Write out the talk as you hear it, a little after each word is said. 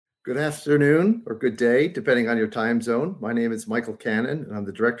Good afternoon or good day, depending on your time zone. My name is Michael Cannon, and I'm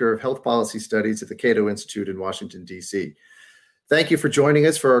the Director of Health Policy Studies at the Cato Institute in Washington, D.C. Thank you for joining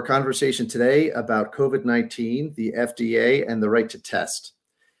us for our conversation today about COVID-19, the FDA, and the right to test.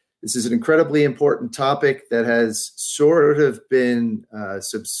 This is an incredibly important topic that has sort of been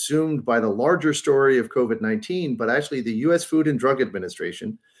subsumed by the larger story of COVID-19, but actually the U.S. Food and Drug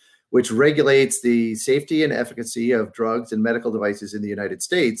Administration, which regulates the safety and efficacy of drugs and medical devices in the United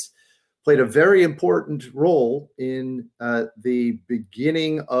States, played a very important role in the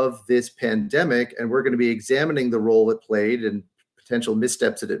beginning of this pandemic, and we're going to be examining the role it played and potential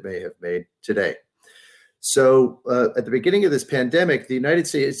missteps that it may have made today. So at the beginning of this pandemic, the United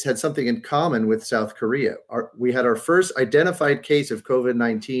States had something in common with South Korea. We had our first identified case of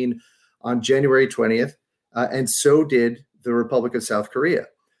COVID-19 on January 20th, and so did the Republic of South Korea.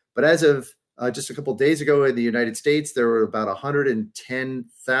 But as of just a couple of days ago in the United States, there were about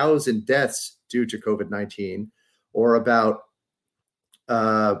 110,000 deaths due to COVID-19, or about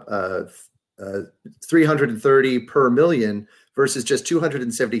 330 per million versus just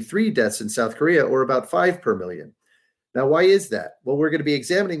 273 deaths in South Korea, or about 5 per million. Now, why is that? Well, we're going to be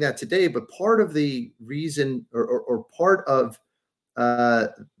examining that today, but part of the reason or part of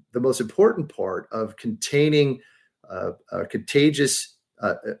the most important part of containing a contagious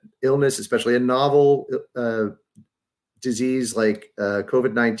illness, especially a novel disease like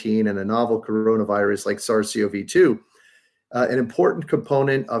COVID-19 and a novel coronavirus like SARS-CoV-2, an important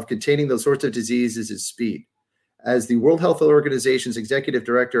component of containing those sorts of diseases is speed. As the World Health Organization's executive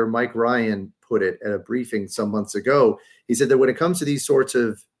director, Mike Ryan, put it at a briefing some months ago, he said that when it comes to these sorts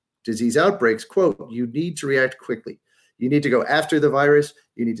of disease outbreaks, quote, you need to react quickly. You need to go after the virus.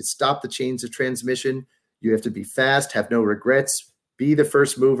 You need to stop the chains of transmission. You have to be fast, have no regrets. Be the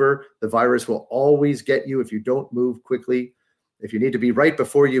first mover. The virus will always get you if you don't move quickly. If you need to be right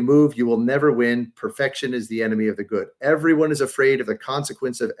before you move, you will never win. Perfection is the enemy of the good. Everyone is afraid of the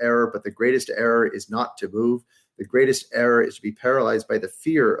consequence of error, but the greatest error is not to move. The greatest error is to be paralyzed by the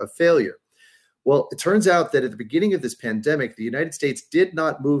fear of failure. Well, it turns out that at the beginning of this pandemic, the United States did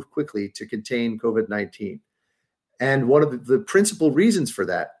not move quickly to contain COVID-19. And one of the principal reasons for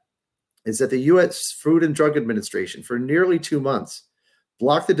that is that the U.S. Food and Drug Administration, for nearly 2 months,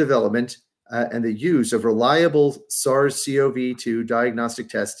 block the development and the use of reliable SARS-CoV-2 diagnostic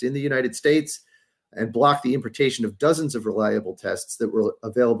tests in the United States and block the importation of dozens of reliable tests that were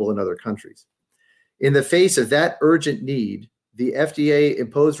available in other countries. In the face of that urgent need, the FDA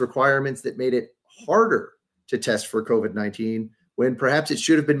imposed requirements that made it harder to test for COVID-19 when perhaps it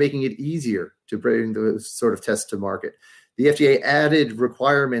should have been making it easier to bring those sort of tests to market. The FDA added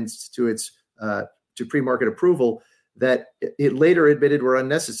requirements to its to pre-market approval that it later admitted were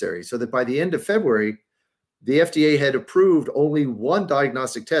unnecessary, so that by the end of February, the FDA had approved only one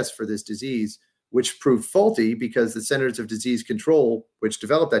diagnostic test for this disease, which proved faulty because the Centers of Disease Control, which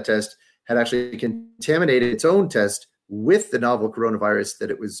developed that test, had actually contaminated its own test with the novel coronavirus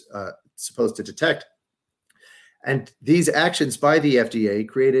that it was supposed to detect. And these actions by the FDA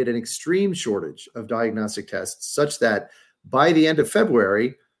created an extreme shortage of diagnostic tests, such that by the end of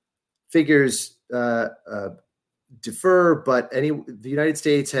February, figures differ, but the United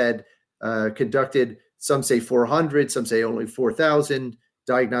States had conducted, some say 400, some say only 4,000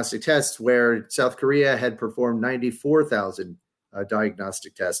 diagnostic tests, where South Korea had performed 94,000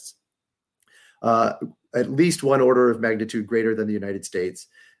 diagnostic tests, at least one order of magnitude greater than the United States.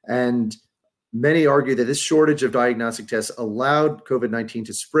 And many argue that this shortage of diagnostic tests allowed COVID-19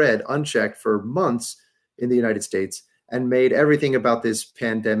 to spread unchecked for months in the United States and made everything about this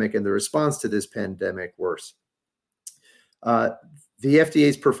pandemic and the response to this pandemic worse. The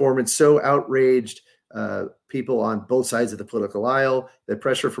FDA's performance so outraged people on both sides of the political aisle that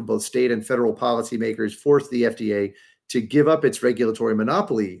pressure from both state and federal policymakers forced the FDA to give up its regulatory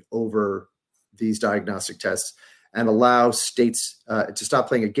monopoly over these diagnostic tests and allow states to stop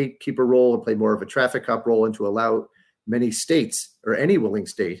playing a gatekeeper role and play more of a traffic cop role, and to allow many states, or any willing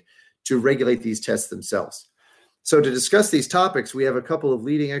state, to regulate these tests themselves. So to discuss these topics, we have a couple of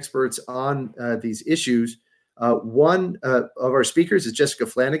leading experts on these issues. One of our speakers is Jessica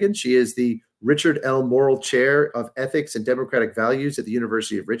Flanagan. She is the Richard L. Morrill Chair of Ethics and Democratic Values at the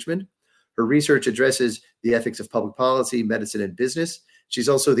University of Richmond. Her research addresses the ethics of public policy, medicine, and business. She's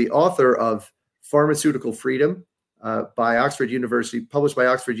also the author of Pharmaceutical Freedom, by Oxford University, published by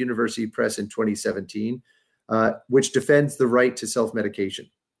Oxford University Press in 2017, which defends the right to self-medication.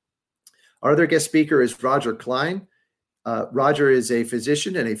 Our other guest speaker is Roger Klein. Roger is a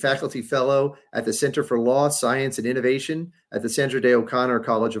physician and a faculty fellow at the Center for Law, Science, and Innovation at the Sandra Day O'Connor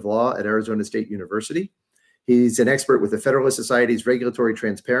College of Law at Arizona State University. He's an expert with the Federalist Society's Regulatory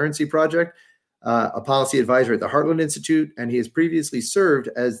Transparency Project, a policy advisor at the Heartland Institute, and he has previously served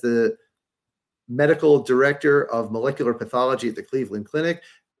as the medical director of molecular pathology at the Cleveland Clinic,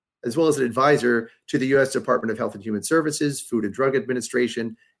 as well as an advisor to the U.S. Department of Health and Human Services, Food and Drug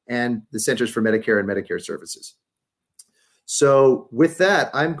Administration, and the Centers for Medicare and Medicare Services. So with that,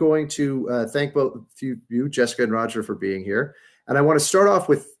 I'm going to thank both you, Jessica and Roger, for being here. And I want to start off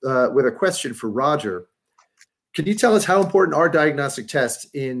with a question for Roger. Can you tell us how important are diagnostic tests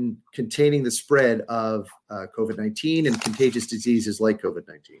in containing the spread of COVID-19 and contagious diseases like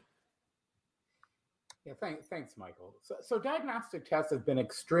COVID-19? Yeah, thanks, Michael. So diagnostic tests have been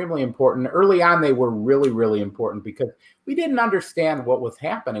extremely important. Early on, they were really, really important because we didn't understand what was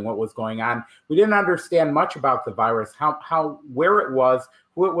happening, what was going on. We didn't understand much about the virus, where it was,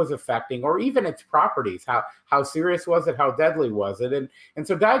 who it was affecting, or even its properties. How serious was it? How deadly was it? And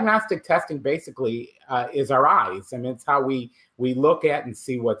so diagnostic testing basically is our eyes. I mean, it's how we look at and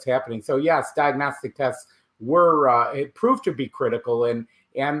see what's happening. So yes, diagnostic tests it proved to be critical and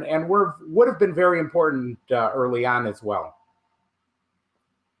would have been very important early on as well.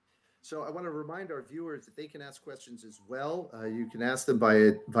 So I want to remind our viewers that they can ask questions as well. You can ask them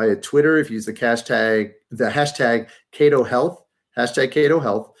via Twitter if you use the hashtag Cato Health, hashtag Cato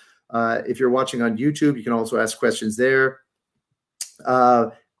Health. If you're watching on YouTube, you can also ask questions there.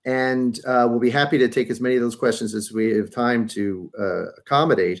 And we'll be happy to take as many of those questions as we have time to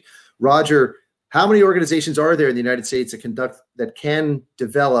accommodate. Roger, how many organizations are there in the United States that can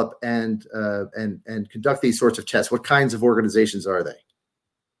develop and conduct these sorts of tests? What kinds of organizations are they?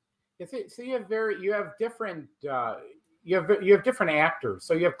 So you have different actors.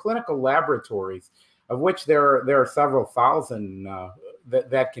 So you have clinical laboratories, of which there are several thousand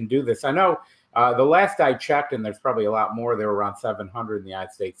that can do this. I know the last I checked, and there's probably a lot more. There were around 700 in the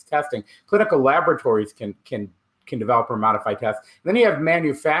United States testing. Clinical laboratories can develop or modify tests. And then you have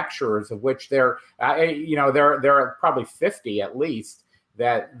manufacturers, of which there are probably 50 at least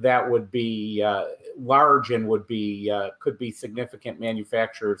that would be large and could be significant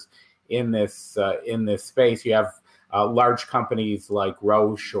manufacturers in this space. You have large companies like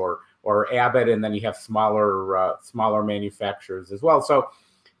Roche or Abbott, and then you have smaller manufacturers as well. So,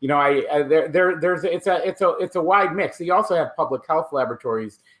 it's a wide mix. You also have public health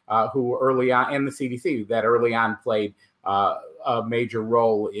laboratories who early on, and the CDC that early on played a major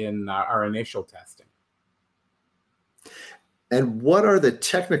role in our initial testing. And what are the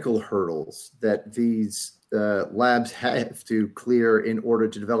technical hurdles that these labs have to clear in order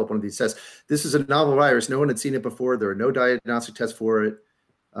to develop one of these tests? This is a novel virus. No one had seen it before. There are no diagnostic tests for it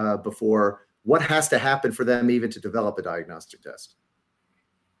before. What has to happen for them even to develop a diagnostic test?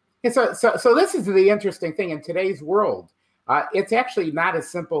 Yeah, so this is the interesting thing in today's world. It's actually not as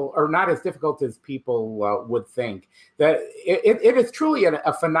simple or not as difficult as people would think. That it is truly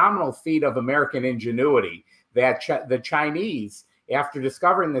a phenomenal feat of American ingenuity that the Chinese, after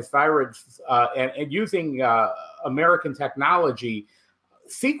discovering this virus and using American technology,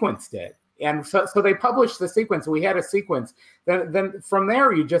 sequenced it. And so they published the sequence. We had a sequence. Then from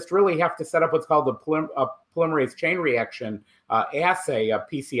there, you just really have to set up what's called a polymerase chain reaction assay, a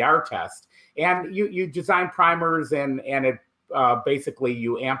PCR test. And you design primers and it basically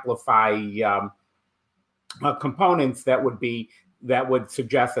you amplify components that would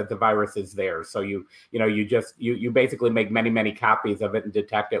suggest that the virus is there. So you basically make many copies of it and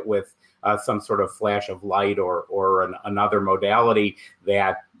detect it with some sort of flash of light or another modality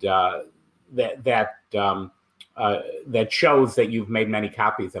that shows that you've made many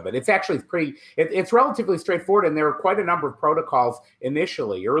copies of it. It's actually it's relatively straightforward, and there are quite a number of protocols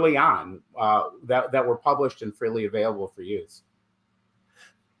early on, that were published and freely available for use.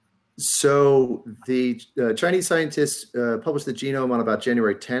 So the Chinese scientists published the genome on about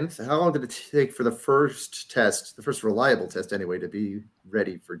January 10th. How long did it take for the first reliable test anyway, to be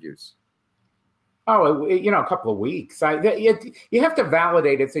ready for use? Oh, a couple of weeks. You have to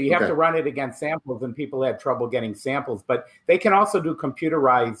validate it, so you have to run it against samples, and people had trouble getting samples. But they can also do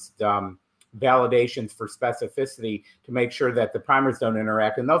computerized validations for specificity to make sure that the primers don't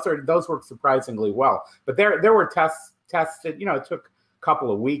interact, and those work surprisingly well. But there were tests that it took a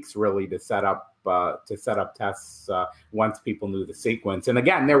couple of weeks really to set up tests once people knew the sequence. And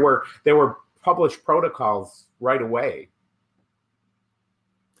again, there were published protocols right away.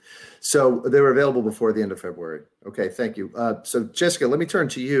 So they were available before the end of February. Okay, thank you. So Jessica, let me turn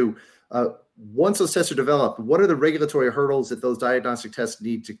to you. Once those tests are developed, what are the regulatory hurdles that those diagnostic tests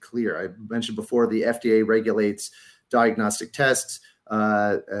need to clear? I mentioned before the FDA regulates diagnostic tests.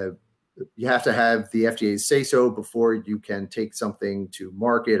 you have to have the FDA say so before you can take something to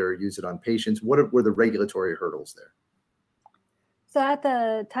market or use it on patients. What were the regulatory hurdles there? So at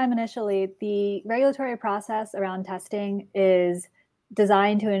the time initially, the regulatory process around testing is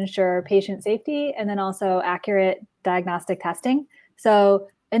designed to ensure patient safety and then also accurate diagnostic testing. So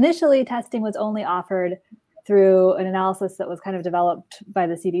initially, testing was only offered through an analysis that was kind of developed by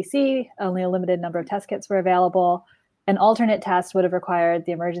the CDC. Only a limited number of test kits were available. An alternate test would have required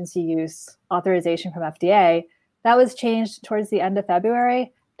the emergency use authorization from FDA. That was changed towards the end of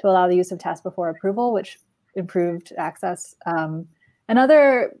February to allow the use of tests before approval, which improved access.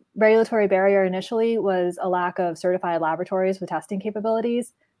 Another regulatory barrier initially was a lack of certified laboratories with testing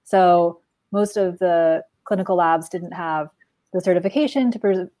capabilities. So most of the clinical labs didn't have the certification to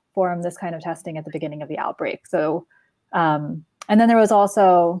perform this kind of testing at the beginning of the outbreak. So, and then there was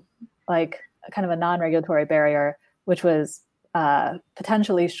also like kind of a non-regulatory barrier, which was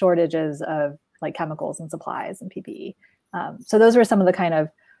potentially shortages of like chemicals and supplies and PPE. So those were some of the kind of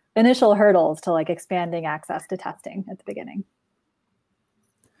initial hurdles to like expanding access to testing at the beginning.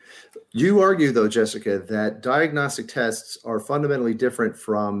 You argue, though, Jessica, that diagnostic tests are fundamentally different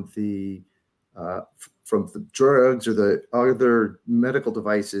from the drugs or the other medical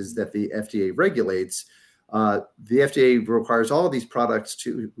devices that the FDA regulates. The FDA requires all of these products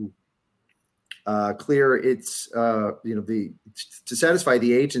to clear its, to satisfy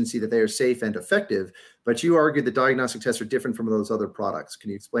the agency that they are safe and effective. But you argue that diagnostic tests are different from those other products.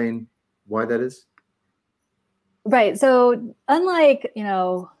 Can you explain why that is? Right. So unlike,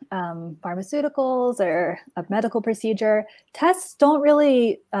 pharmaceuticals or a medical procedure, tests don't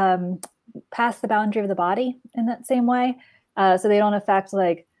really pass the boundary of the body in that same way. So they don't affect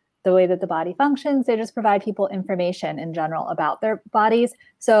like the way that the body functions. They just provide people information in general about their bodies.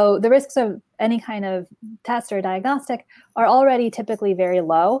 So the risks of any kind of test or diagnostic are already typically very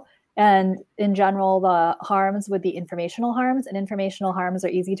low. And in general, the harms would be informational harms, and informational harms are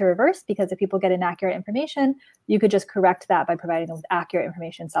easy to reverse because if people get inaccurate information, you could just correct that by providing them with accurate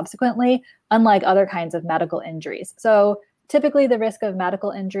information subsequently, unlike other kinds of medical injuries. So typically the risk of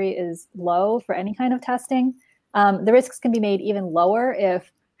medical injury is low for any kind of testing. The risks can be made even lower if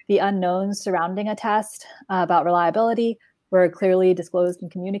the unknowns surrounding a test about reliability were clearly disclosed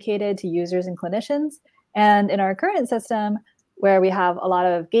and communicated to users and clinicians. And in our current system, where we have a lot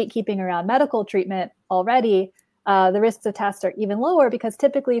of gatekeeping around medical treatment already, the risks of tests are even lower because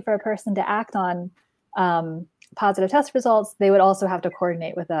typically for a person to act on positive test results, they would also have to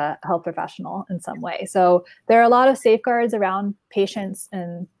coordinate with a health professional in some way. So there are a lot of safeguards around patients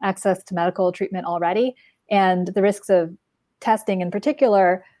and access to medical treatment already. And the risks of testing in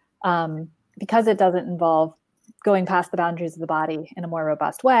particular, because it doesn't involve going past the boundaries of the body in a more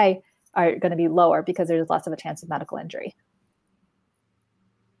robust way, are going to be lower because there's less of a chance of medical injury.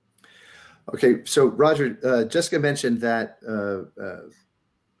 Okay, so Roger, Jessica mentioned that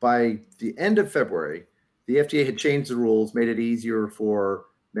by the end of February, the FDA had changed the rules, made it easier for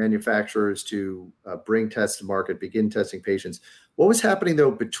manufacturers to bring tests to market, begin testing patients. What was happening,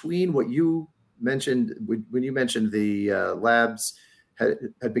 though, between what you mentioned, when you mentioned the labs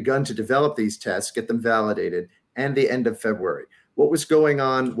had begun to develop these tests, get them validated, and the end of February? What was going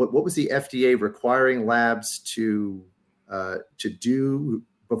on? What was the FDA requiring labs to do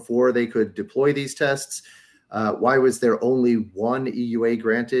before they could deploy these tests? Why was there only one EUA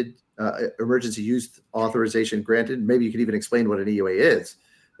granted, emergency use authorization granted? Maybe you could even explain what an EUA is,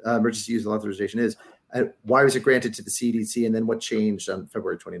 emergency use authorization is. Why was it granted to the CDC, and then what changed on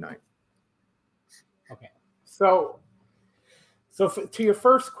February 29th? Okay, so to your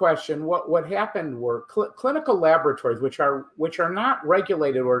first question, what happened were clinical laboratories, which are not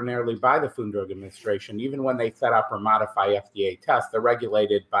regulated ordinarily by the Food and Drug Administration, even when they set up or modify FDA tests. They're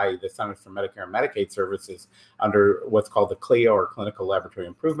regulated by the Centers for Medicare and Medicaid Services under what's called the CLIA, or Clinical Laboratory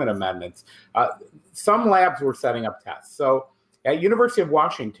Improvement Amendments. Some labs were setting up tests. So at University of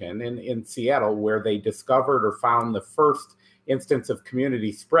Washington in Seattle, where they discovered or found the first instance of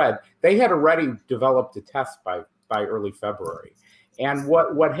community spread, they had already developed a test by early February. And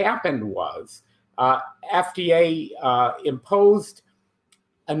what happened was FDA imposed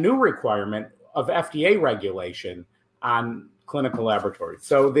a new requirement of FDA regulation on clinical laboratories.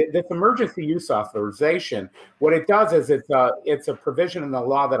 So this emergency use authorization, what it does is it's a provision in the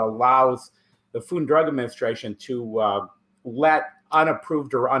law that allows the Food and Drug Administration to let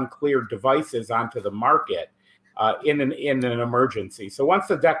unapproved or uncleared devices onto the market in an emergency. So once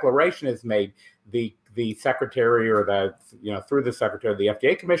the declaration is made, the secretary or through the secretary, the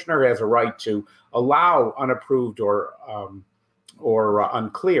FDA commissioner has a right to allow unapproved or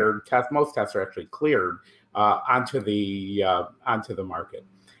uncleared tests. Most tests are actually cleared onto the market.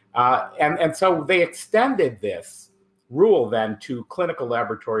 And so they extended this rule then to clinical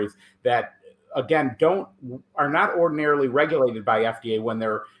laboratories that, again, are not ordinarily regulated by FDA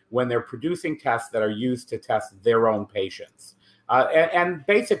when they're producing tests that are used to test their own patients. And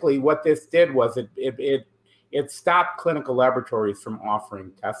basically what this did was it stopped clinical laboratories from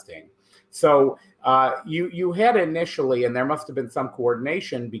offering testing. So you had initially, and there must have been some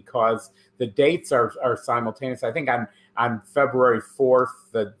coordination because the dates are simultaneous. I think on February 4th,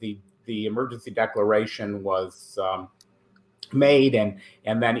 the emergency declaration was made, and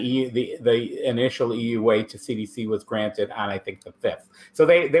then the initial EUA to CDC was granted on, I think, the 5th. So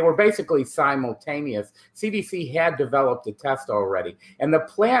they were basically simultaneous. CDC had developed a test already, and the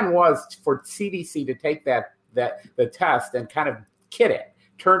plan was for CDC to take the test and kind of kit it,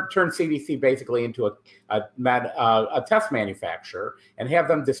 turn CDC basically into a test manufacturer and have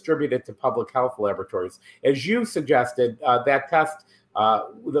them distribute it to public health laboratories. As you suggested, that test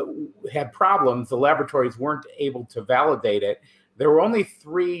had problems. The laboratories weren't able to validate it. There were only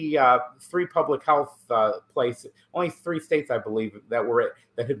three public health places, only 3 states, I believe, that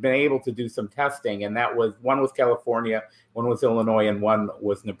had been able to do some testing, and one was California, one was Illinois, and one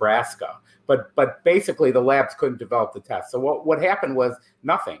was Nebraska. But basically, the labs couldn't develop the test. So what happened was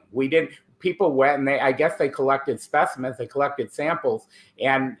nothing. People went and I guess they collected specimens, they collected samples,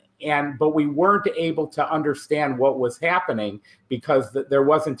 but we weren't able to understand what was happening because there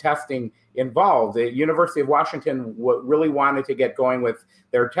wasn't testing involved. The University of Washington really wanted to get going with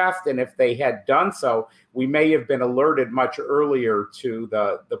their test, and if they had done so, we may have been alerted much earlier to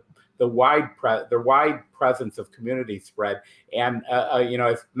the wide presence of community spread. And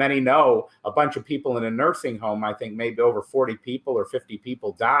as many know, a bunch of people in a nursing home, I think maybe over 40 people or 50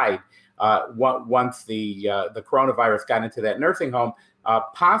 people died once the coronavirus got into that nursing home.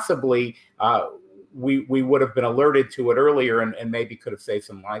 Possibly we would have been alerted to it earlier and maybe could have saved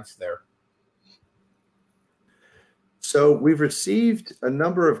some lives there. So we've received a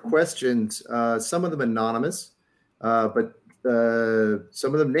number of questions, some of them anonymous, but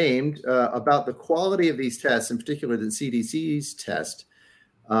some of them named, about the quality of these tests, in particular the CDC's test.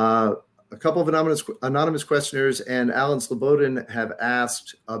 A couple of anonymous questioners and Alan Slobodin have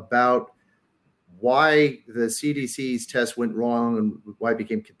asked about why the CDC's test went wrong and why it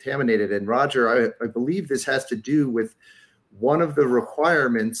became contaminated. And Roger, I believe this has to do with one of the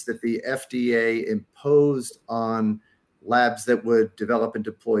requirements that the FDA imposed on labs that would develop and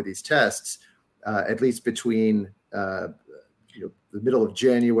deploy these tests, at least between the middle of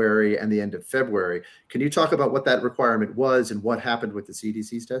January and the end of February. Can you talk about what that requirement was and what happened with the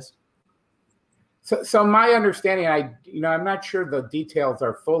CDC's test? So my understanding, I'm not sure the details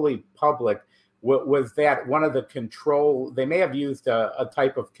are fully public, was that one of the they may have used a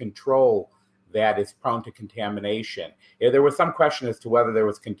type of control that is prone to contamination. There was some question as to whether there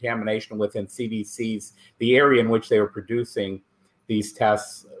was contamination within CDC's, the area in which they were producing these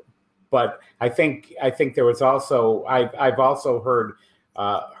tests. But I think there was also, I've also heard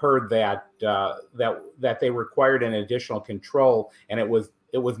that they required an additional control, and it was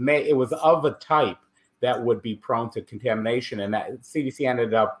of a type that would be prone to contamination, and that CDC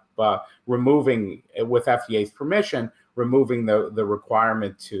ended up removing, with FDA's permission, removing the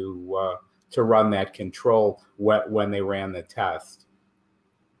requirement to run that control when they ran the test.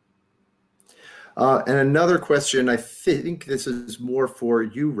 And another question, I think this is more for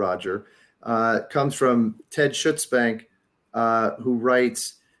you, Roger, comes from Ted Schutzbank, who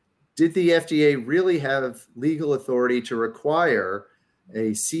writes, did the FDA really have legal authority to require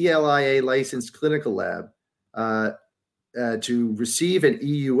a CLIA licensed clinical lab to receive an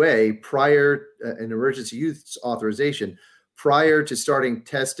EUA an emergency use authorization, prior to starting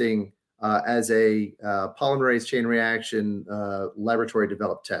testing as a polymerase chain reaction laboratory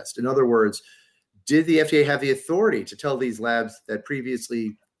developed test? In other words, did the FDA have the authority to tell these labs that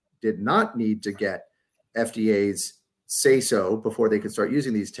previously did not need to get FDA's say-so before they could start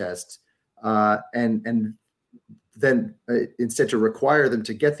using these tests, and then instead to require them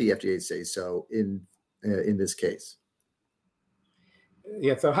to get the FDA's say-so in this case?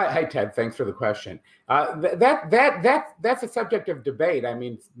 Yeah. So hi, Ted. Thanks for the question. That's a subject of debate. I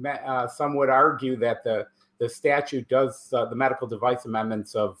mean, some would argue that the statute does, the medical device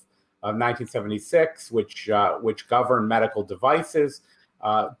amendments of 1976, which govern medical devices,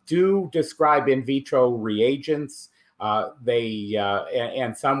 do describe in vitro reagents.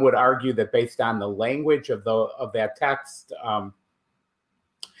 And some would argue that based on the language of that text,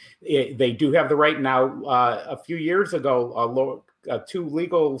 they do have the right. Now, a few years ago, 2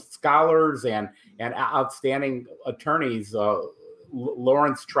 legal scholars and outstanding attorneys,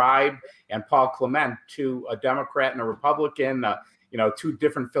 Lawrence Tribe and Paul Clement, a Democrat and a Republican, two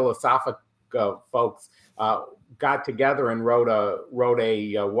different philosophic folks got together and wrote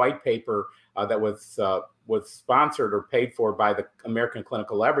a white paper that was sponsored or paid for by the American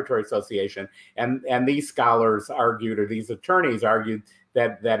Clinical Laboratory Association, and these scholars argued, or these attorneys argued,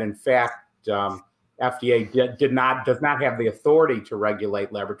 that in fact FDA does not have the authority to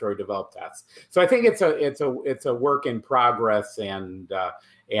regulate laboratory developed tests. So I think it's a work in progress and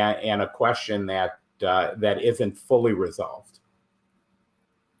a question that isn't fully resolved.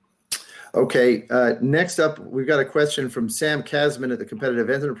 Okay, next up, we've got a question from Sam Kasman at the Competitive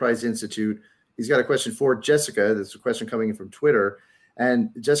Enterprise Institute. He's got a question for Jessica. This is a question coming in from Twitter. And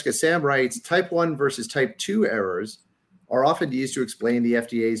Jessica, Sam writes, type 1 versus type 2 errors are often used to explain the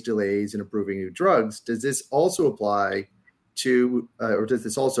FDA's delays in approving new drugs. Does this also apply to, or does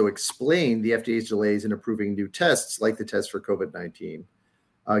this also explain the FDA's delays in approving new tests like the test for COVID-19?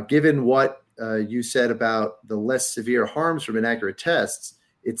 Given what you said about the less severe harms from inaccurate tests,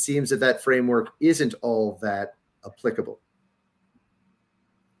 it seems that framework isn't all that applicable.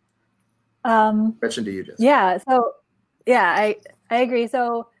 Question to you, Jessica. Yeah. So, I agree.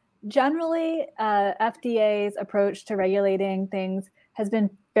 So generally, FDA's approach to regulating things has been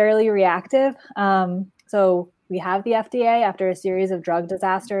fairly reactive. So we have the FDA, after a series of drug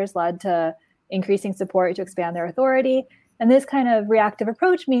disasters, led to increasing support to expand their authority. And this kind of reactive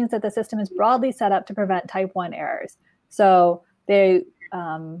approach means that the system is broadly set up to prevent type 1 errors. So they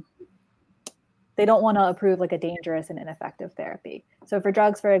don't want to approve like a dangerous and ineffective therapy. So for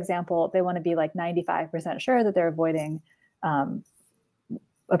drugs, for example, they want to be like 95% sure that they're avoiding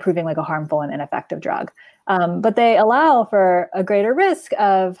approving like a harmful and ineffective drug. But they allow for a greater risk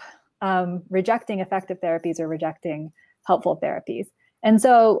of rejecting effective therapies or rejecting helpful therapies. And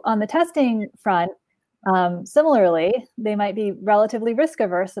so on the testing front, similarly, they might be relatively risk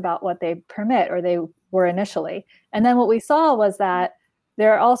averse about what they permit, or they were initially. And then what we saw was that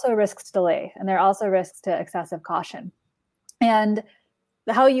there are also risks to delay, and there are also risks to excessive caution. And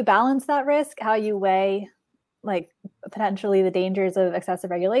how you balance that risk, how you weigh like potentially the dangers of excessive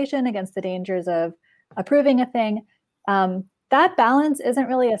regulation against the dangers of approving a thing, that balance isn't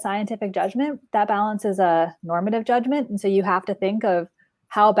really a scientific judgment. That balance is a normative judgment. And so you have to think of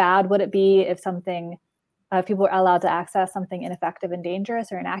how bad would it be if people were allowed to access something ineffective and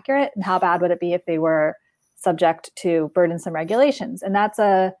dangerous or inaccurate, and how bad would it be if they were subject to burdensome regulations. And that's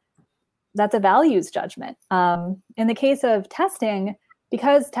a values judgment. In the case of testing,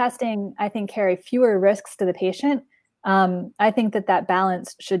 because testing, I think, carry fewer risks to the patient, I think that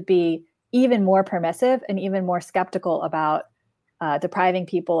balance should be even more permissive and even more skeptical about depriving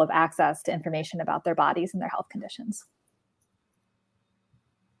people of access to information about their bodies and their health conditions.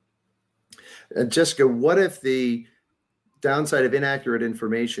 Jessica, what if the downside of inaccurate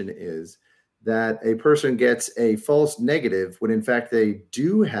information is that a person gets a false negative when in fact they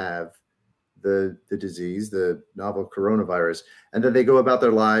do have the disease, the novel coronavirus, and then they go about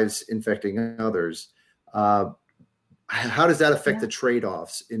their lives infecting others? How does that affect the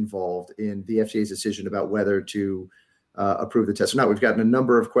trade-offs involved in the FDA's decision about whether to approve the test or not? We've gotten a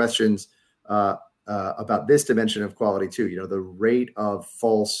number of questions about this dimension of quality too. The rate of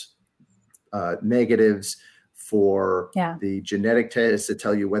false negatives for the genetic tests that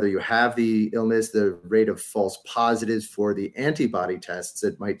tell you whether you have the illness, the rate of false positives for the antibody tests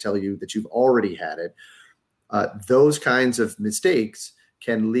that might tell you that you've already had it. Those kinds of mistakes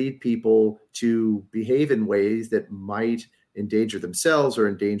can lead people to behave in ways that might endanger themselves or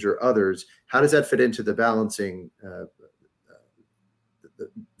endanger others. How does that fit into the balancing,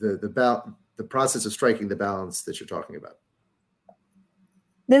 the process of striking the balance that you're talking about?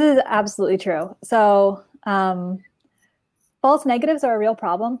 This is absolutely true. So false negatives are a real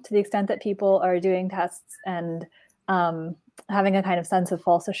problem to the extent that people are doing tests and having a kind of sense of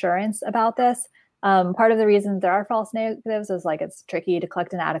false assurance about this. Part of the reason there are false negatives is like it's tricky to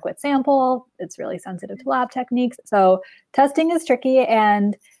collect an adequate sample. It's really sensitive to lab techniques. So testing is tricky,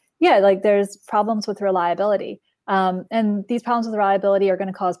 and there's problems with reliability. And these problems with reliability are going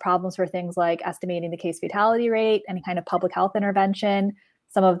to cause problems for things like estimating the case fatality rate, any kind of public health intervention.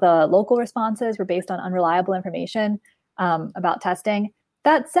 Some of the local responses were based on unreliable information about testing.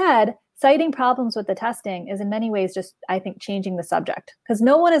 That said, citing problems with the testing is in many ways just, I think, changing the subject, because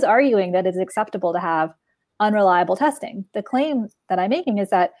no one is arguing that it's acceptable to have unreliable testing. The claim that I'm making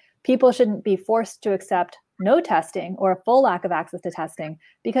is that people shouldn't be forced to accept no testing or a full lack of access to testing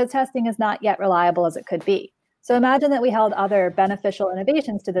because testing is not yet reliable as it could be. So imagine that we held other beneficial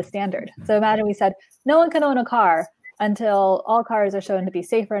innovations to this standard. So imagine we said, no one can own a car until all cars are shown to be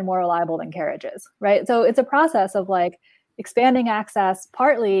safer and more reliable than carriages, right? So it's a process of like expanding access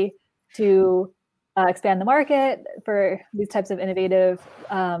partly to expand the market for these types of innovative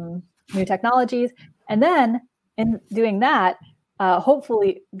new technologies. And then in doing that,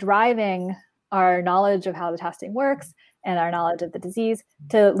 hopefully driving our knowledge of how the testing works and our knowledge of the disease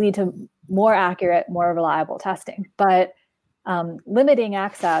to lead to more accurate, more reliable testing. But limiting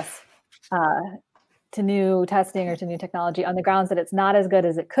access to new testing or to new technology on the grounds that it's not as good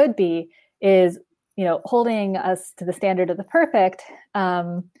as it could be is, holding us to the standard of the perfect,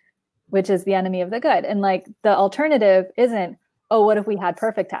 which is the enemy of the good. And like the alternative isn't, oh, what if we had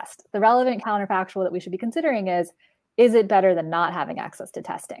perfect tests? The relevant counterfactual that we should be considering is it better than not having access to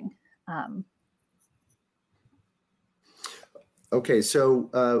testing? Okay,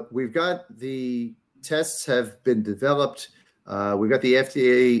 so we've got the tests have been developed. We've got the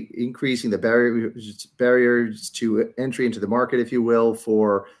FDA increasing the barriers to entry into the market, if you will,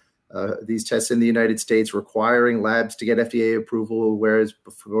 for these tests in the United States, requiring labs to get FDA approval, whereas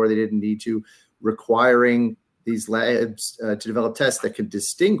before they didn't need to, requiring these labs to develop tests that can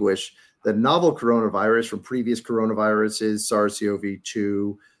distinguish the novel coronavirus from previous coronaviruses,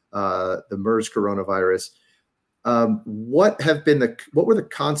 SARS-CoV-2, the MERS coronavirus. What were the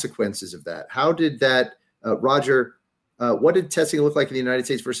consequences of that? How did that, Roger? What did testing look like in the United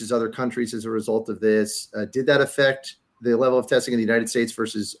States versus other countries as a result of this? Did that affect the level of testing in the United States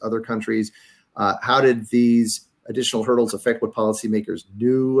versus other countries? How did these additional hurdles affect what policymakers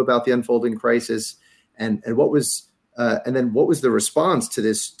knew about the unfolding crisis? And what was the response to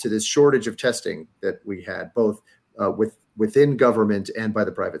this shortage of testing that we had, both within government and by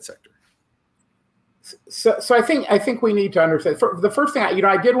the private sector? So I think we need to understand. The first thing,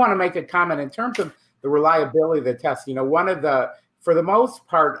 I did want to make a comment in terms of the reliability of the test. For the most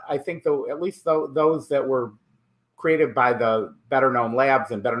part, I think at least those that were created by the better known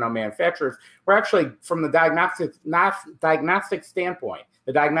labs and better known manufacturers were actually, from the diagnostic standpoint,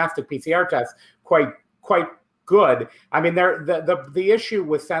 the diagnostic PCR test, quite good. I mean, the issue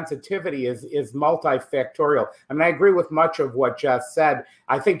with sensitivity is multifactorial. I mean, I agree with much of what Jess said.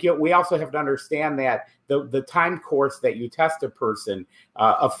 I think we also have to understand that the time course that you test a person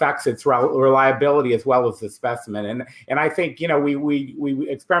affects its reliability as well as the specimen. And I think, we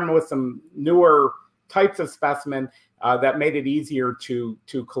experimented with some newer types of specimen that made it easier to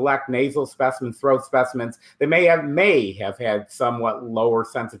collect nasal specimens, throat specimens. They may have had somewhat lower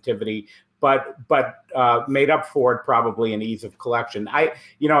sensitivity, but made up for it probably in ease of collection.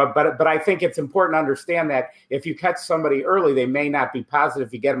 But I think it's important to understand that if you catch somebody early, they may not be positive.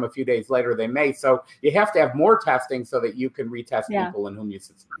 If you get them a few days later, they may. So you have to have more testing so that you can retest people in whom you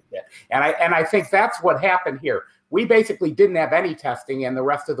suspect it. And I think that's what happened here. We basically didn't have any testing, and the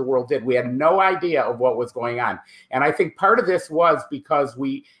rest of the world did. We had no idea of what was going on. And I think part of this was because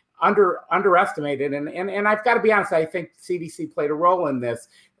we underestimated, and I've got to be honest, I think CDC played a role in this.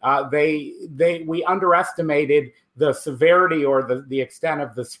 We underestimated the severity or the extent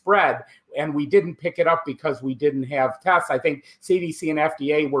of the spread, and we didn't pick it up because we didn't have tests. I think CDC and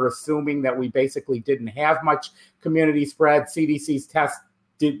FDA were assuming that we basically didn't have much community spread. CDC's tests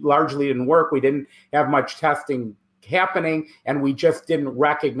largely didn't work. We didn't have much testing happening, and we just didn't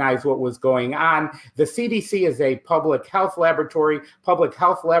recognize what was going on. The CDC is a public health laboratory. Public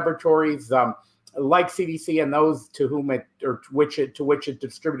health laboratories, like CDC and those to which it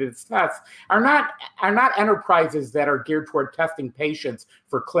distributed its tests, are not enterprises that are geared toward testing patients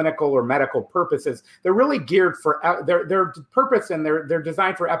for clinical or medical purposes. They're really geared for their purpose, and they're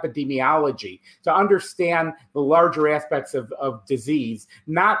designed for epidemiology, to understand the larger aspects of disease,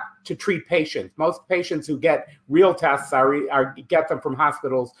 not to treat patients. Most patients who get real tests get them from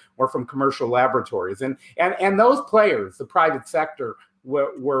hospitals or from commercial laboratories, and those players, the private sector,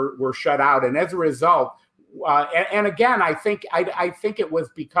 were shut out. And as a result, and again, I think it was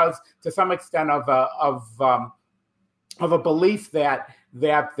because, to some extent, of a belief that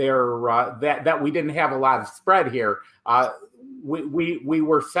we didn't have a lot of spread here. We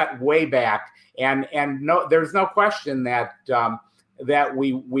were set way back, and no, there's no question that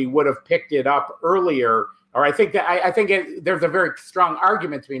we would have picked it up earlier. Or I think there's a very strong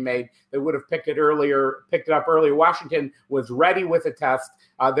argument to be made that would have picked it up earlier. Washington was ready with a test.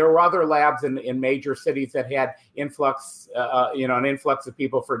 There were other labs in major cities that had an influx of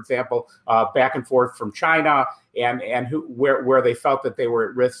people, for example, back and forth from China, and where they felt that they were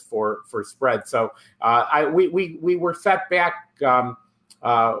at risk for spread. So we were set back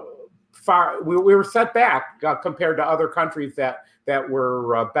far. We were set back compared to other countries that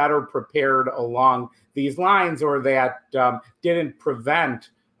were better prepared along these lines, or that didn't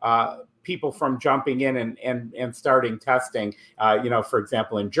prevent people from jumping in and starting testing, for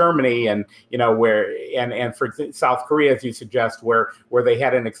example, in Germany and for South Korea, as you suggest, where they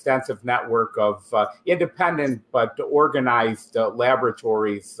had an extensive network of independent but organized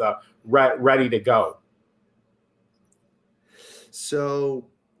laboratories ready to go. So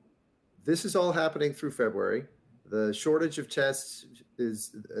this is all happening through February. The shortage of tests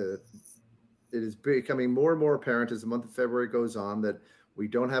is becoming more and more apparent as the month of February goes on, that we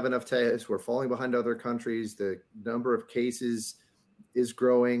don't have enough tests. We're falling behind other countries. The number of cases is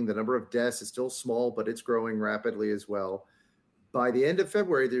growing. The number of deaths is still small, but it's growing rapidly as well. By the end of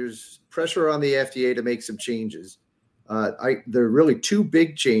February, there's pressure on the FDA to make some changes. There are really two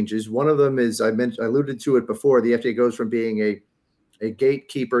big changes. One of them is, I alluded to it before, the FDA goes from being a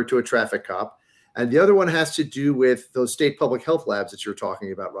gatekeeper to a traffic cop. And the other one has to do with those state public health labs that you're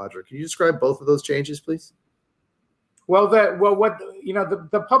talking about, Roger. Can you describe both of those changes, please? Well,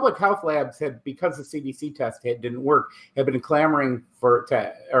 the public health labs had, because the CDC test didn't work, had been clamoring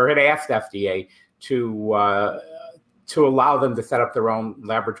had asked FDA to allow them to set up their own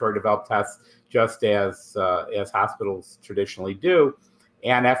laboratory developed tests, just as hospitals traditionally do,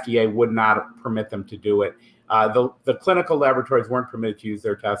 and FDA would not permit them to do it. The clinical laboratories weren't permitted to use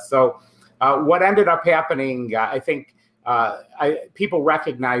their tests. So what ended up happening, I think people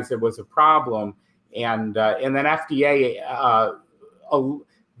recognized there was a problem, and then FDA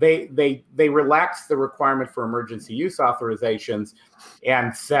they relaxed the requirement for emergency use authorizations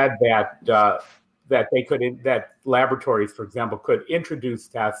and said that laboratories, for example, could introduce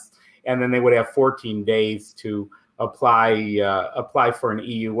tests, and then they would have 14 days to apply for an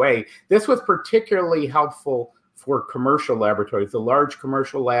EUA. This was particularly helpful for commercial laboratories, the large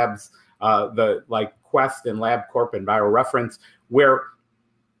commercial labs, like Quest and LabCorp and BioReference,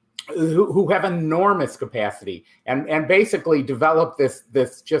 who have enormous capacity and basically develop this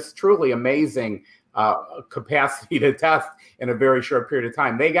just truly amazing capacity to test in a very short period of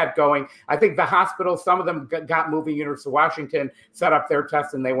time. They got going. I think the hospitals, some of them got moving. University of Washington set up their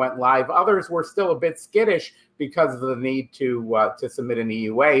tests and they went live. Others were still a bit skittish because of the need to submit an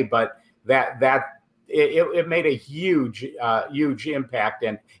EUA, but it made a huge impact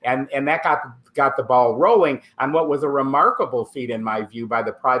and that got the ball rolling on what was a remarkable feat, in my view, by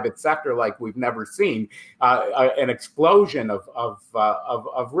the private sector like we've never seen, an explosion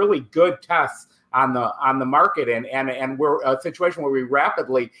of really good tests on the market, and we're a situation where we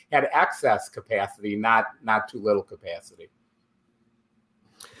rapidly had excess capacity, not too little capacity.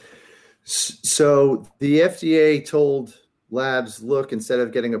 So the FDA told labs, look, instead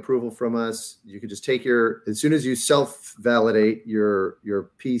of getting approval from us, you can just take as soon as you self-validate your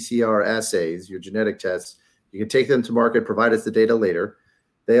PCR assays, your genetic tests, you can take them to market, provide us the data later.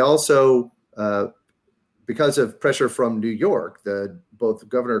 They also, because of pressure from New York, both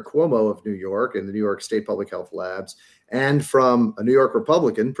Governor Cuomo of New York and the New York State Public Health Labs, and from a New York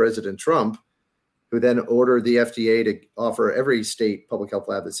Republican, President Trump, who then ordered the FDA to offer every state public health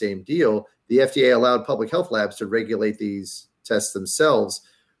lab the same deal, the FDA allowed public health labs to regulate these tests themselves.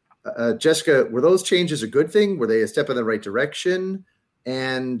 Jessica, were those changes a good thing? Were they a step in the right direction?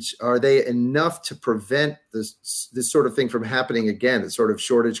 And are they enough to prevent this sort of thing from happening again, the sort of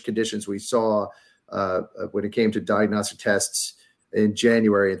shortage conditions we saw when it came to diagnostic tests in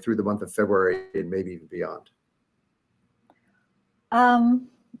January and through the month of February and maybe even beyond?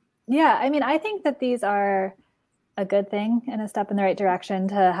 Yeah, I mean, I think that these are a good thing and a step in the right direction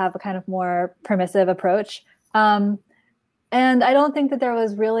to have a kind of more permissive approach. And I don't think that there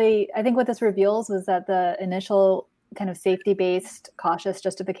was really, I think what this reveals was that the initial kind of safety-based cautious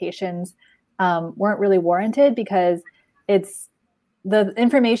justifications weren't really warranted, because it's the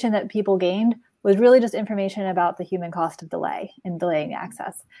information that people gained was really just information about the human cost of delay in delaying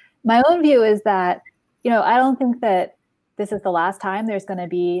access. My own view is that, I don't think that this is the last time there's going to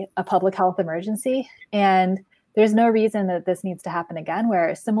be a public health emergency, and there's no reason that this needs to happen again,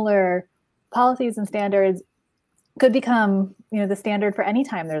 where similar policies and standards could become, the standard for any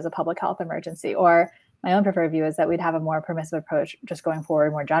time there's a public health emergency. Or my own preferred view is that we'd have a more permissive approach just going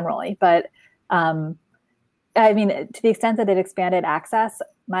forward more generally. But I mean, to the extent that it expanded access,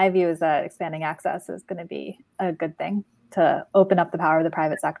 my view is that expanding access is going to be a good thing to open up the power of the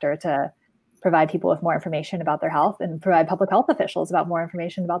private sector to provide people with more information about their health and provide public health officials about more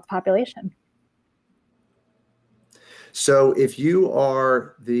information about the population. So if you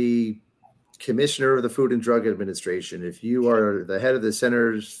are the commissioner of the Food and Drug Administration, if you are the head of the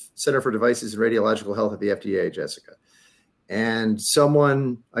Center for Devices and Radiological Health at the FDA, Jessica, and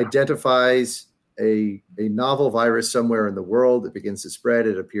someone identifies a novel virus somewhere in the world that begins to spread,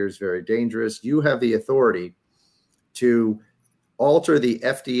 it appears very dangerous, you have the authority to alter the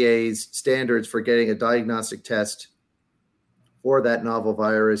FDA's standards for getting a diagnostic test for that novel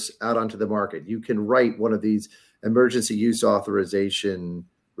virus out onto the market. You can write one of these emergency use authorization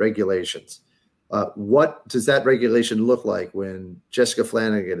regulations. What does that regulation look like when Jessica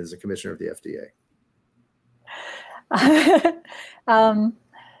Flanagan is a commissioner of the FDA?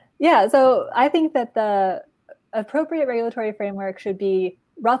 Yeah, so I think that the appropriate regulatory framework should be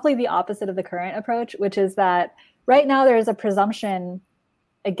roughly the opposite of the current approach, which is that right now there is a presumption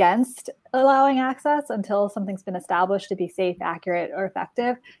against allowing access until something's been established to be safe, accurate, or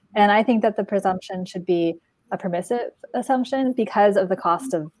effective. And I think that the presumption should be a permissive assumption because of the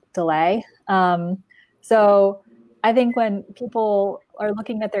cost of delay. So I think when people are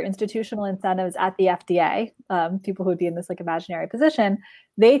looking at their institutional incentives at the FDA, people who would be in this like imaginary position,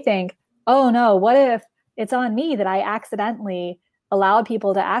 they think, oh no, what if it's on me that I accidentally allowed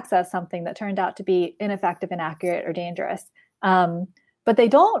people to access something that turned out to be ineffective, inaccurate, or dangerous? But they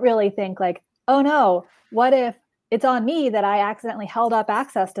don't really think like, oh no, what if it's on me that I accidentally held up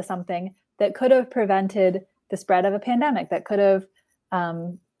access to something that could have prevented the spread of a pandemic, that could have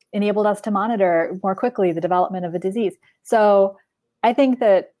enabled us to monitor more quickly the development of a disease. So I think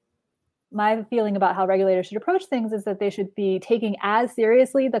that my feeling about how regulators should approach things is that they should be taking as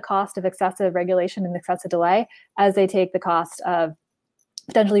seriously the cost of excessive regulation and excessive delay as they take the cost of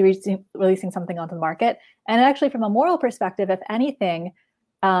potentially releasing something onto the market. And actually, from a moral perspective, if anything,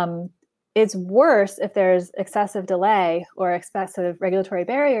 it's worse if there's excessive delay or excessive regulatory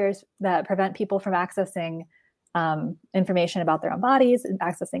barriers that prevent people from accessing information about their own bodies and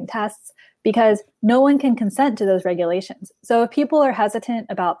accessing tests, because no one can consent to those regulations. So if people are hesitant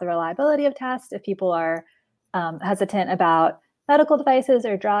about the reliability of tests, if people are hesitant about medical devices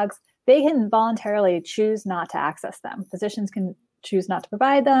or drugs, they can voluntarily choose not to access them. Physicians can choose not to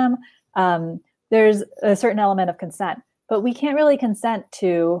provide them. There's a certain element of consent, but we can't really consent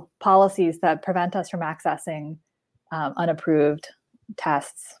to policies that prevent us from accessing unapproved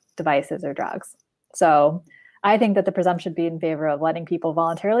tests, devices, or drugs. So I think that the presumption should be in favor of letting people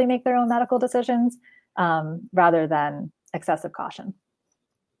voluntarily make their own medical decisions rather than excessive caution.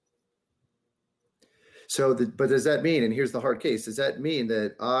 So, but does that mean, and here's the hard case, does that mean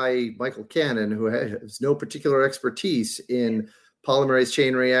that I, Michael Cannon, who has no particular expertise in polymerase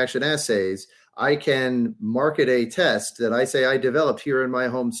chain reaction assays, I can market a test that I say I developed here in my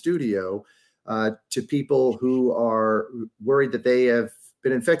home studio to people who are worried that they have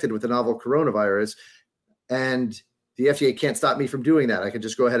been infected with the novel coronavirus, and the FDA can't stop me from doing that. I can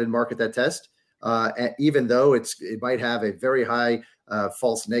just go ahead and market that test, even though it might have a very high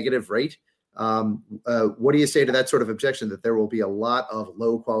false negative rate. What do you say to that sort of objection, that there will be a lot of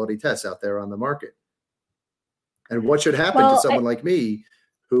low quality tests out there on the market? And what should happen to someone like me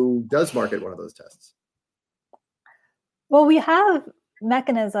who does market one of those tests? Well, we have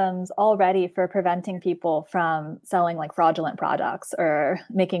mechanisms already for preventing people from selling like fraudulent products or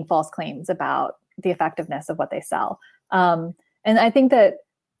making false claims about the effectiveness of what they sell. And I think that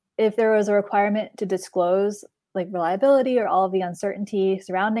if there was a requirement to disclose like reliability or all of the uncertainty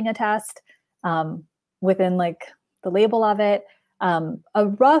surrounding a test within like the label of it, a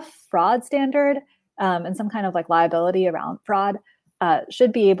rough fraud standard and some kind of like liability around fraud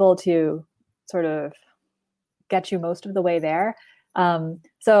should be able to sort of get you most of the way there.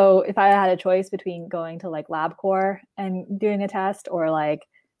 So if I had a choice between going to like LabCorp and doing a test, or like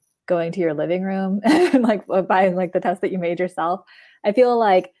going to your living room and like buying like the test that you made yourself, I feel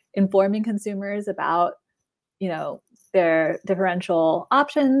like informing consumers about, you know, their differential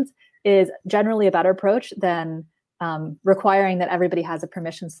options is generally a better approach than requiring that everybody has a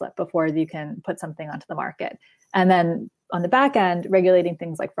permission slip before you can put something onto the market. And then on the back end, regulating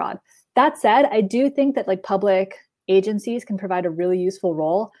things like fraud. That said, I do think that like public agencies can provide a really useful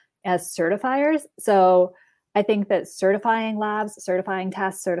role as certifiers. So I think that certifying labs, certifying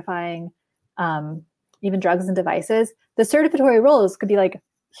tests, certifying even drugs and devices, the certificatory roles could be like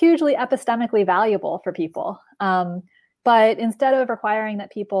hugely epistemically valuable for people. But instead of requiring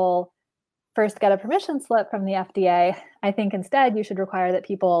that people first get a permission slip from the FDA, I think instead you should require that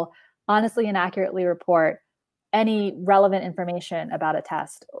people honestly and accurately report any relevant information about a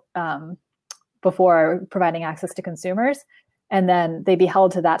test before providing access to consumers. And then they'd be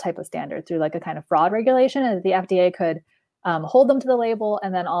held to that type of standard through like a kind of fraud regulation, and the FDA could hold them to the label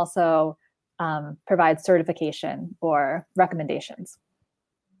and then also provide certification or recommendations.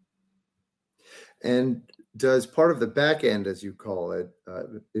 And does part of the back end, as you call it,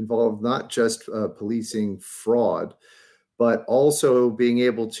 involve not just policing fraud, but also being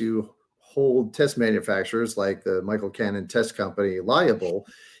able to hold test manufacturers like the Michael Cannon Test Company liable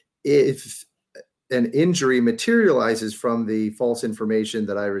if an injury materializes from the false information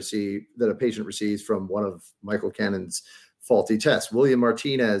that a patient receives from one of Michael Cannon's faulty tests. William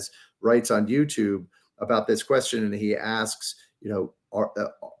Martinez writes on YouTube about this question, and he asks,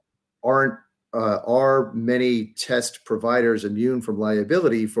 are many test providers immune from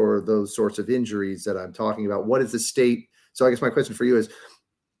liability for those sorts of injuries that I'm talking about? What is the state? So I guess my question for you is,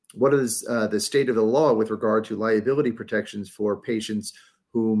 what is the state of the law with regard to liability protections for patients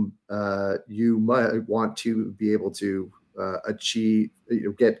whom you might want to be able to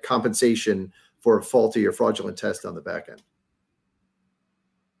get compensation for a faulty or fraudulent test on the back end?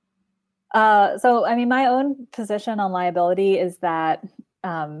 So, I mean, my own position on liability is that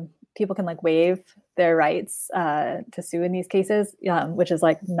people can waive their rights to sue in these cases, which is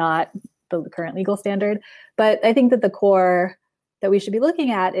not the current legal standard. But I think that the core that we should be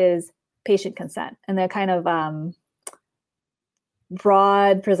looking at is patient consent and the kind of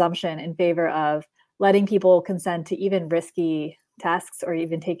broad presumption in favor of letting people consent to even risky tasks or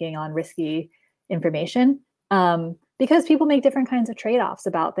even taking on risky information, because people make different kinds of trade-offs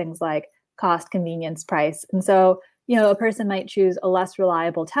about things like cost, convenience, price. And so, a person might choose a less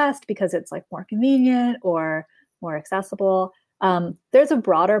reliable test because it's more convenient or more accessible. There's a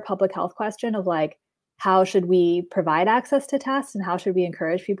broader public health question of how should we provide access to tests and how should we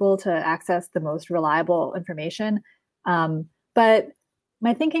encourage people to access the most reliable information? But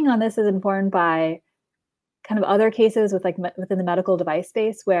my thinking on this is informed by kind of other cases with within the medical device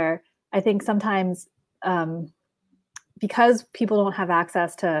space, where I think sometimes because people don't have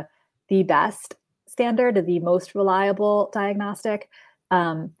access to the best standard or the most reliable diagnostic,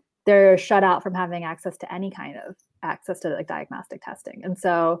 they're shut out from having access to any kind of access to diagnostic testing. And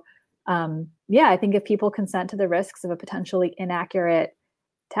so, I think if people consent to the risks of a potentially inaccurate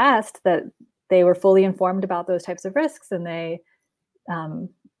test, that they were fully informed about those types of risks, and they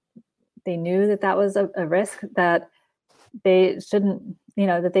knew that that was a risk that they shouldn't,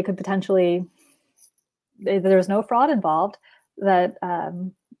 that they could potentially, there was no fraud involved, that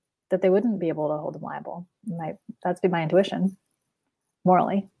they wouldn't be able to hold them liable. That's been my intuition,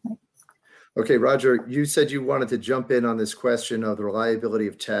 morally. Okay, Roger, you said you wanted to jump in on this question of the reliability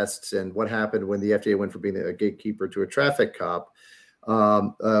of tests and what happened when the FDA went from being a gatekeeper to a traffic cop.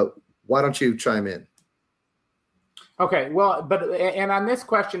 Why don't you chime in? Okay, well, and on this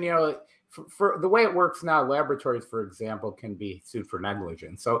question, for the way it works now, laboratories, for example, can be sued for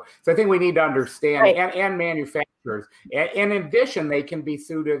negligence. So I think we need to understand, right. and manufacturers. And in addition, they can be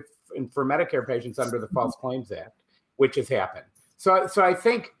sued for Medicare patients under the False Claims Act, which has happened. So I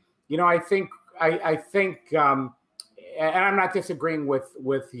think, I think, and I'm not disagreeing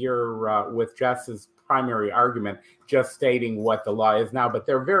with Jess's primary argument, just stating what the law is now, but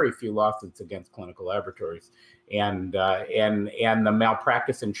there are very few lawsuits against clinical laboratories. And the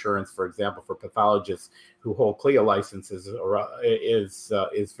malpractice insurance, for example, for pathologists who hold CLIA licenses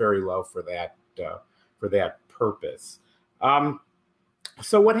is very low for that purpose.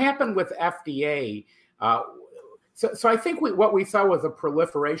 So what happened with FDA? So I think what we saw was a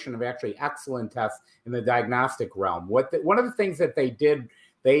proliferation of actually excellent tests in the diagnostic realm. One of the things that they did,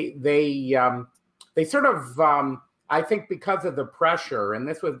 they sort of I think because of the pressure, and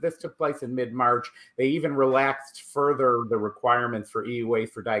this took place in mid-March, they even relaxed further the requirements for EUA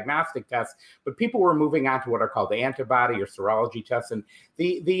for diagnostic tests, but people were moving on to what are called the antibody or serology tests. And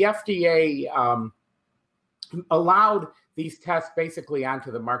the FDA allowed these tests basically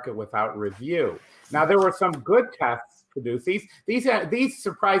onto the market without review. Now, there were some good tests produced. These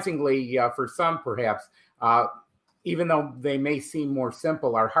surprisingly, for some perhaps, even though they may seem more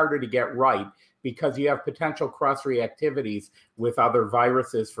simple, are harder to get right, because you have potential cross-reactivities with other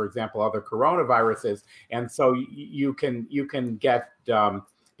viruses, for example, other coronaviruses. And so you can get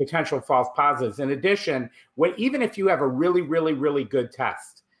potential false positives. In addition, even if you have a really, really, really good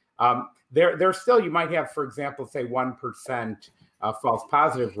test, there still, you might have, for example, say 1% false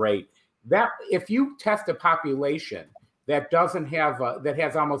positive rate. That if you test a population that doesn't have, that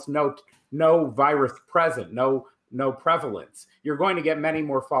has almost no virus present, no prevalence, you're going to get many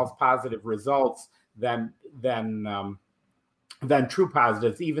more false positive results than true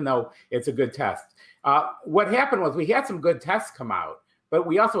positives, even though it's a good test. What happened was we had some good tests come out, but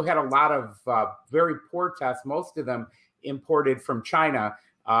we also had a lot of very poor tests, most of them imported from China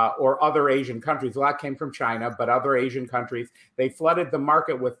or other Asian countries. A lot came from China, but other Asian countries, they flooded the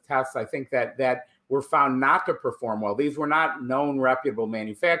market with tests, I think, that were found not to perform well. These were not known reputable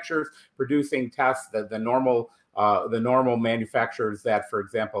manufacturers producing tests that the normal manufacturers that, for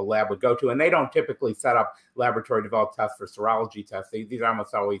example, a lab would go to, and they don't typically set up laboratory developed tests for serology tests. These are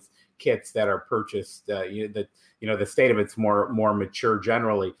almost always kits that are purchased. The state of it's more mature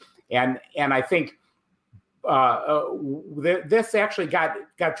generally, and I think this actually got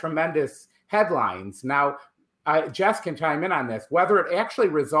tremendous headlines. Now, Jess can chime in on this. Whether it actually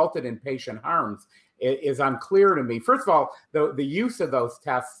resulted in patient harms is unclear to me. First of all, the use of those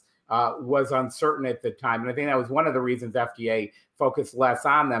tests was uncertain at the time. And I think that was one of the reasons FDA focused less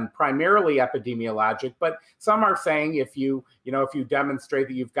on them, primarily epidemiologic. But some are saying if you demonstrate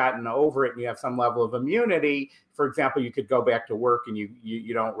that you've gotten over it and you have some level of immunity, for example, you could go back to work and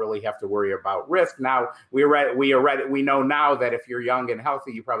you don't really have to worry about risk. Now, we know now that if you're young and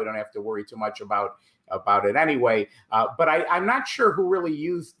healthy, you probably don't have to worry too much about it anyway. But I'm not sure who really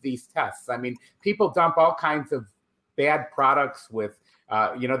used these tests. I mean, people dump all kinds of bad products with,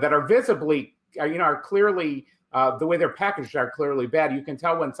 that are visibly, are clearly, the way they're packaged are clearly bad. You can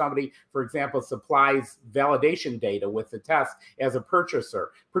tell when somebody, for example, supplies validation data with the test as a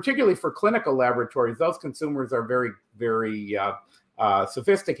purchaser, particularly for clinical laboratories. Those consumers are very, very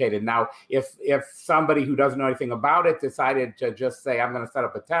sophisticated. Now, if somebody who doesn't know anything about it decided to just say, I'm going to set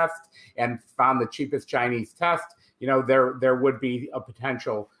up a test and found the cheapest Chinese test, there would be a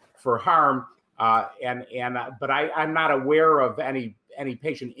potential for harm. But I'm not aware of any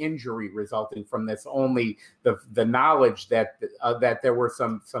patient injury resulting from this. Only the knowledge that there were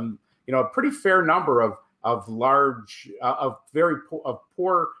some a pretty fair number of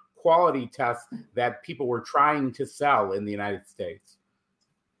poor quality tests that people were trying to sell in the United States.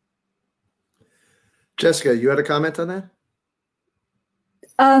 Jessica, you had a comment on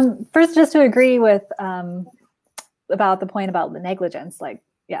that? First, just to agree with about the point about the negligence.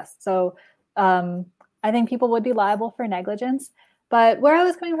 Yes, so I think people would be liable for negligence. But where I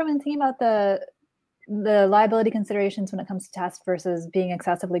was coming from and thinking about the liability considerations when it comes to tests versus being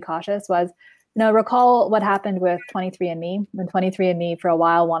excessively cautious was, recall what happened with 23andMe when 23andMe for a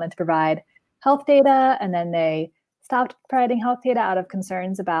while wanted to provide health data, and then they stopped providing health data out of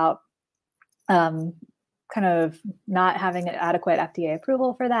concerns about kind of not having adequate FDA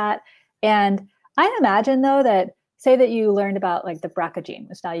approval for that. And I imagine, though, that say that you learned about the BRCA gene,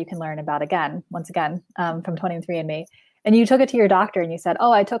 which now you can learn about once again, from 23andMe. And you took it to your doctor and you said,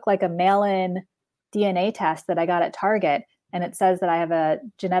 oh, I took a mail-in DNA test that I got at Target, and it says that I have a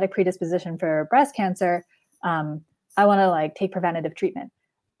genetic predisposition for breast cancer. I want to take preventative treatment.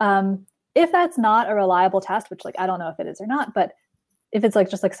 If that's not a reliable test, which I don't know if it is or not, but if it's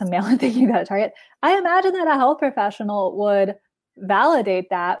just some mail-in thing you got at Target, I imagine that a health professional would validate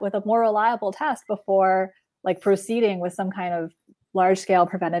that with a more reliable test before proceeding with some kind of large-scale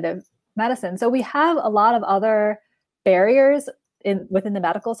preventative medicine. So we have a lot of other barriers within the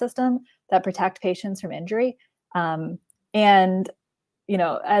medical system that protect patients from injury. And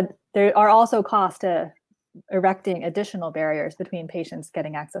there are also costs to erecting additional barriers between patients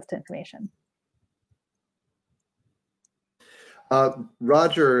getting access to information.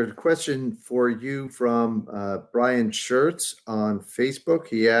 Roger, a question for you from Brian Schertz on Facebook.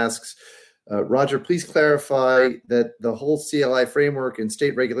 He asks, Roger, please clarify that the whole CLI framework and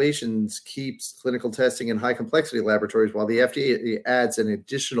state regulations keeps clinical testing in high complexity laboratories while the FDA adds an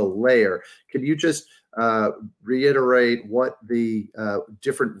additional layer. Can you just reiterate what the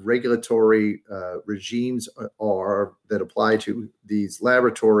different regulatory regimes are that apply to these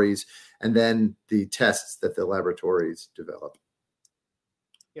laboratories, and then the tests that the laboratories develop?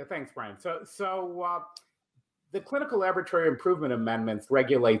 Yeah, thanks, Brian. So the Clinical Laboratory Improvement Amendments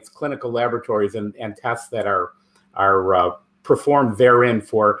regulates clinical laboratories and tests that are performed therein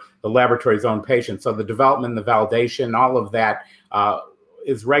for the laboratory's own patients. So the development, the validation, all of that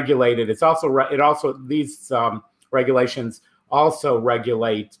is regulated. These regulations also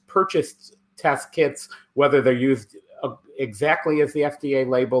regulate purchased test kits, whether they're used exactly as the FDA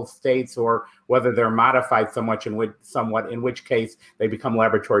label states or whether they're modified somewhat, in which case they become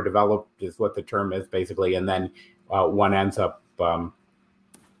laboratory developed is what the term is basically, and then one ends up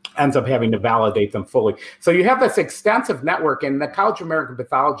having to validate them fully. So you have this extensive network, and the College of American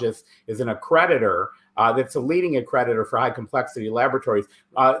Pathologists is an accreditor that's a leading accreditor for high complexity laboratories.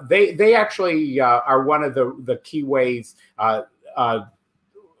 They actually are one of the key ways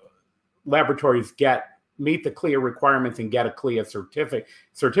laboratories meet the CLIA requirements and get a CLIA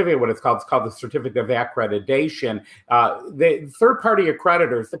certificate, what it's called the Certificate of Accreditation. The third-party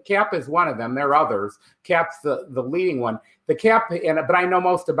accreditors, the CAP is one of them. There are others. CAP's the leading one. The CAP, but I know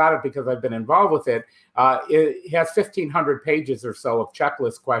most about it because I've been involved with it. It has 1,500 pages or so of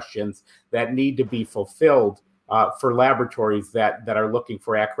checklist questions that need to be fulfilled for laboratories that are looking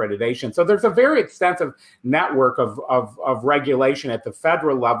for accreditation. So there's a very extensive network of regulation at the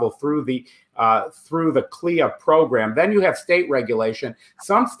federal level through the CLIA program. Then you have state regulation.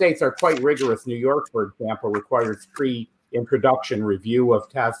 Some states are quite rigorous. New York, for example, requires production review of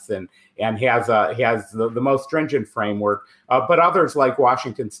tests and has the most stringent framework. But others like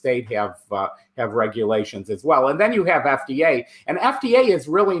Washington State have regulations as well. And then you have FDA, and FDA is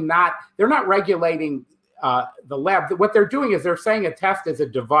really they're not regulating the lab. What they're doing is they're saying a test is a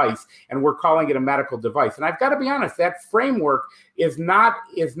device, and we're calling it a medical device. And I've got to be honest, that framework is not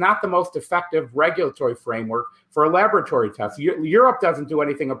the most effective regulatory framework for a laboratory test. Europe doesn't do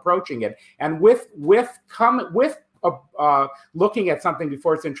anything approaching it. And with looking at something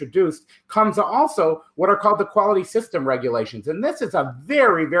before it's introduced comes also what are called the quality system regulations. And this is a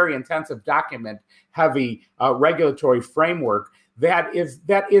very, very intensive document-heavy regulatory framework that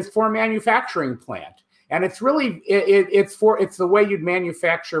is for a manufacturing plant. And it's really it's the way you'd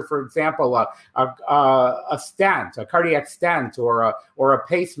manufacture, for example, a stent, a cardiac stent, or a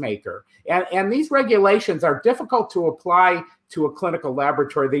pacemaker. And these regulations are difficult to apply to a clinical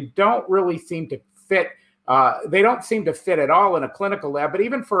laboratory. They don't really seem to fit. They don't seem to fit at all in a clinical lab. But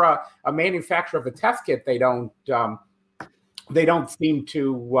even for a manufacturer of a test kit, they don't seem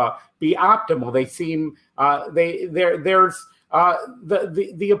to be optimal. They seem there's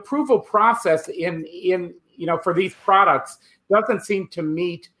the approval process in for these products doesn't seem to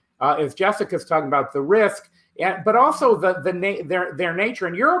meet, as Jessica's talking about, the risk, but also their nature.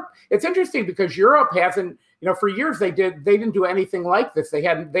 In Europe, it's interesting because Europe hasn't, for years they didn't do anything like this. They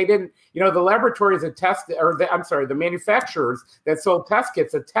didn't, the laboratories attested, the manufacturers that sold test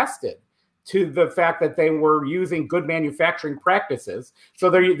kits attested to the fact that they were using good manufacturing practices.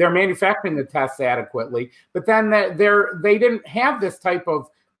 So they're manufacturing the tests adequately, but then they didn't have this type of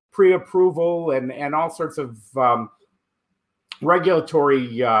pre-approval and all sorts of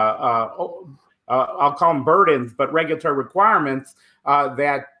regulatory, I'll call them burdens, but regulatory requirements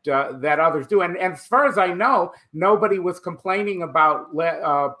that others do. And as far as I know, nobody was complaining about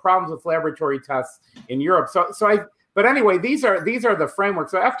problems with laboratory tests in Europe. But anyway, these are the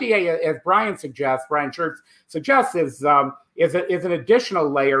frameworks. So FDA, as Brian Schertz suggests, is an additional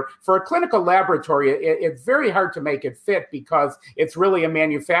layer for a clinical laboratory. It's very hard to make it fit because it's really a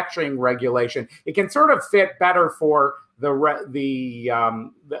manufacturing regulation. It can sort of fit better for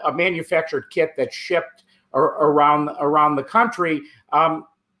a manufactured kit that's shipped around the country.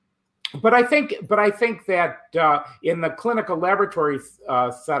 But I think that in the clinical laboratory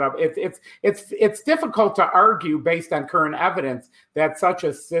setup, it's difficult to argue based on current evidence that such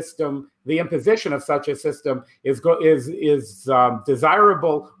a system, the imposition of such a system, is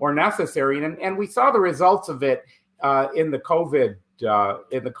desirable or necessary. And we saw the results of it in the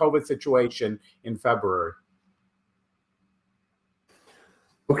COVID situation in February.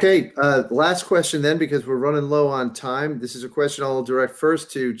 Okay, last question then, because we're running low on time. This is a question I'll direct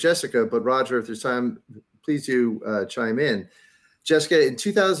first to Jessica, but Roger, if there's time, please do chime in. Jessica, in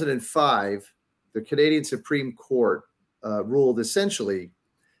 2005, the Canadian Supreme Court ruled essentially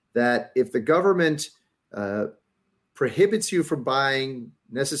that if the government prohibits you from buying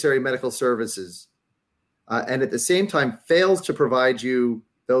necessary medical services and at the same time fails to provide you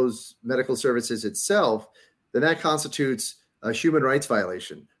those medical services itself, then that constitutes a human rights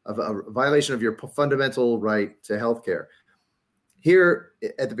violation, of a violation of your fundamental right to healthcare. Here,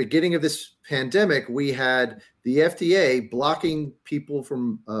 at the beginning of this pandemic, we had the FDA blocking people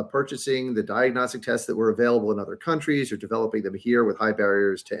from purchasing the diagnostic tests that were available in other countries or developing them here with high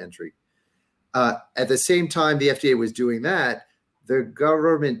barriers to entry. At the same time the FDA was doing that, the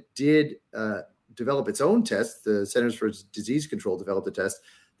government did develop its own test. The Centers for Disease Control developed a test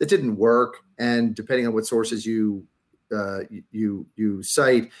that didn't work, and depending on what sources you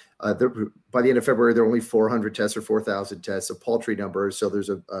cite, by the end of February, there are only 400 tests or 4,000 tests, a paltry number. So there's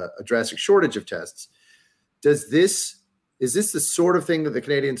a drastic shortage of tests. Is this the sort of thing that the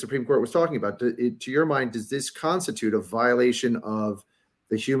Canadian Supreme Court was talking about? To your mind, does this constitute a violation of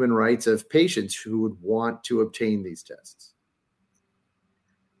the human rights of patients who would want to obtain these tests?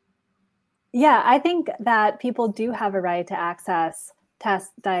 Yeah, I think that people do have a right to access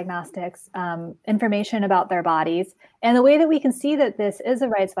test diagnostics, information about their bodies. And the way that we can see that this is a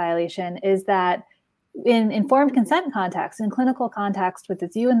rights violation is that in informed consent context, in clinical context with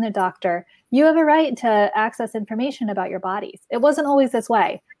you and the doctor, you have a right to access information about your bodies. It wasn't always this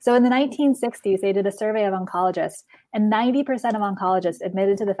way. So in the 1960s, they did a survey of oncologists, and 90% of oncologists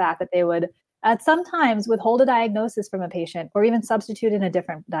admitted to the fact that they would at some times withhold a diagnosis from a patient or even substitute in a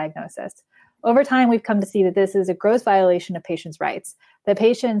different diagnosis. Over time, we've come to see that this is a gross violation of patients' rights. That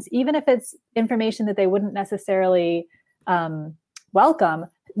patients, even if it's information that they wouldn't necessarily welcome,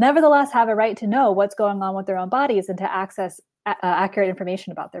 nevertheless have a right to know what's going on with their own bodies and to access accurate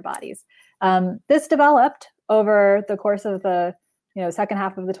information about their bodies. This developed over the course of the second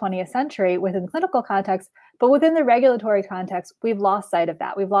half of the 20th century within clinical context, But within the regulatory context, we've lost sight of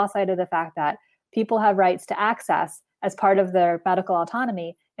that. We've lost sight of the fact that people have rights to access as part of their medical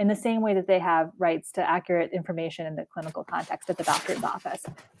autonomy in the same way that they have rights to accurate information in the clinical context at the doctor's office.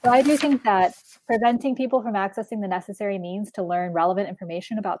 So I do think that preventing people from accessing the necessary means to learn relevant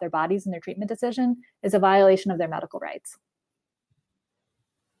information about their bodies and their treatment decision is a violation of their medical rights.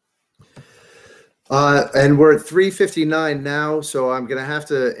 And we're at 3:59 now, so I'm going to have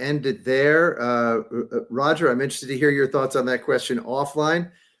to end it there. Roger, I'm interested to hear your thoughts on that question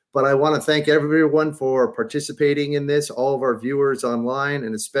offline. But I want to thank everyone for participating in this, all of our viewers online,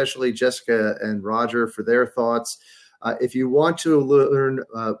 and especially Jessica and Roger for their thoughts. If you want to learn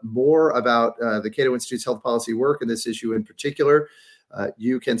more about the Cato Institute's health policy work and this issue in particular,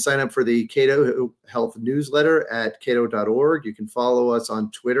 you can sign up for the Cato Health newsletter at cato.org. You can follow us on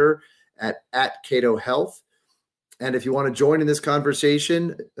Twitter at Cato Health. And if you want to join in this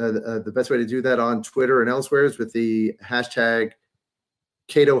conversation, the best way to do that on Twitter and elsewhere is with the hashtag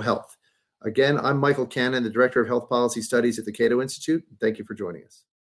Cato Health. Again, I'm Michael Cannon, the Director of Health Policy Studies at the Cato Institute. Thank you for joining us.